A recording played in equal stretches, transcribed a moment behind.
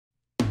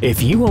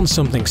If you want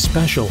something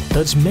special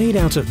that's made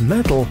out of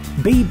metal,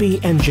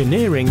 BB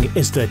Engineering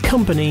is the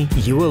company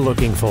you are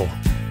looking for.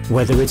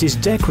 Whether it is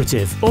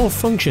decorative or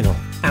functional,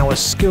 our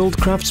skilled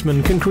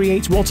craftsmen can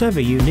create whatever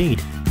you need,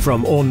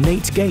 from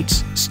ornate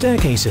gates,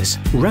 staircases,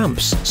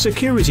 ramps,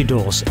 security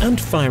doors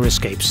and fire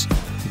escapes.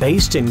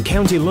 Based in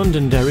County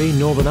Londonderry,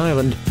 Northern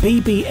Ireland,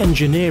 BB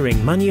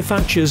Engineering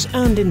manufactures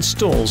and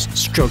installs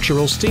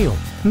structural steel,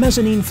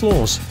 mezzanine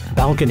floors,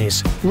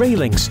 balconies,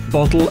 railings,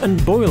 bottle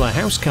and boiler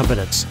house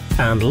cabinets,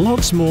 and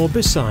lots more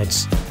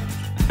besides.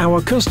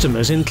 Our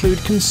customers include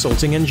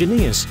consulting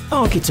engineers,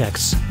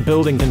 architects,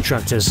 building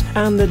contractors,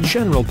 and the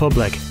general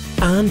public.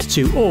 And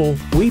to all,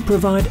 we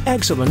provide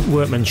excellent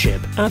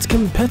workmanship at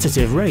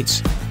competitive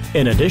rates.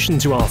 In addition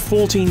to our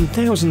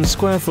 14,000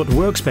 square foot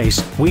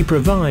workspace, we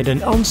provide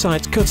an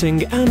on-site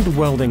cutting and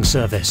welding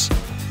service.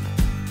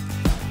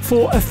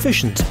 For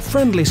efficient,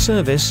 friendly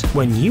service,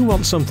 when you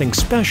want something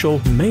special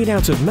made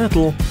out of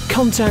metal,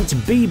 contact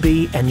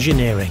BB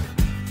Engineering.